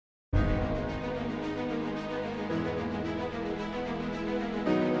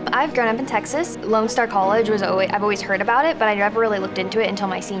I've grown up in Texas. Lone Star College was I've always heard about it, but I never really looked into it until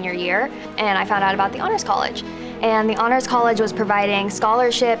my senior year, and I found out about the Honors College. And the Honors College was providing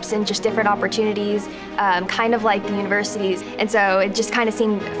scholarships and just different opportunities, kind of like the universities. And so it just kind of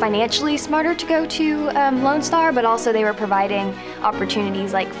seemed financially smarter to go to Lone Star, but also they were providing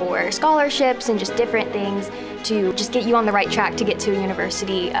opportunities like for scholarships and just different things to just get you on the right track to get to a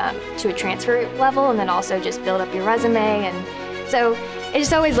university, to a transfer level, and then also just build up your resume. And so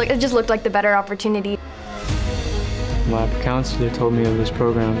it just looked like the better opportunity. My counselor told me of this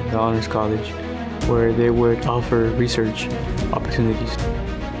program, the Honors College, where they would offer research opportunities,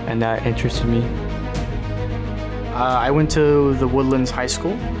 and that interested me. I went to the Woodlands High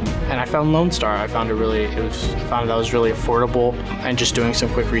School, and I found Lone Star. I found that was really affordable, and just doing some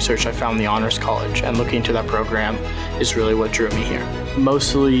quick research, I found the Honors College, and looking into that program is really what drew me here.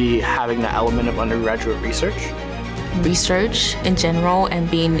 Mostly having the element of undergraduate research. Research in general and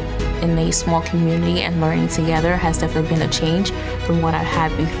being in a small community and learning together has definitely been a change from what I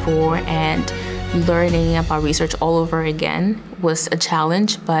had before, and learning about research all over again was a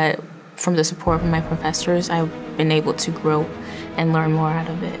challenge, but from the support from my professors, I've been able to grow and learn more out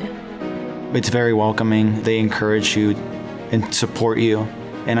of it. It's very welcoming. They encourage you and support you,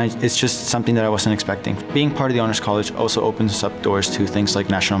 and it's just something that I wasn't expecting. Being part of the Honors College also opens up doors to things like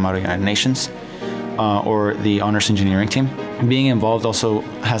National Model United Nations or the Honors Engineering team. Being involved also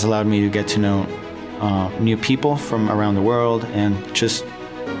has allowed me to get to know new people from around the world and just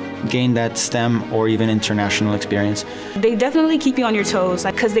gain that STEM or even international experience. They definitely keep you on your toes,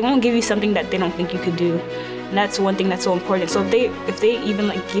 because they won't give you something that they don't think you could do. And that's one thing that's so important. So if they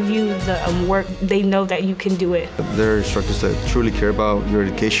even give you the work, they know that you can do it. They're instructors that truly care about your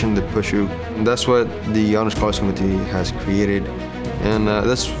education, that push you. And that's what the Honors College Committee has created. And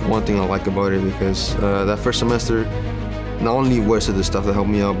that's one thing I like about it, because that first semester, not only was it the stuff that helped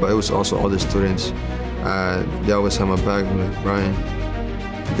me out, but it was also all the students. They always had my back. I'm like, Brian,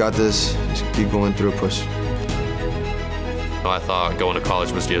 you got this, just keep going through, push. I thought going to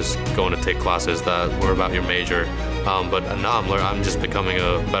college was just going to take classes that were about your major, but now I'm just becoming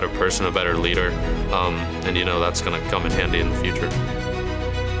a better person, a better leader, and that's going to come in handy in the future.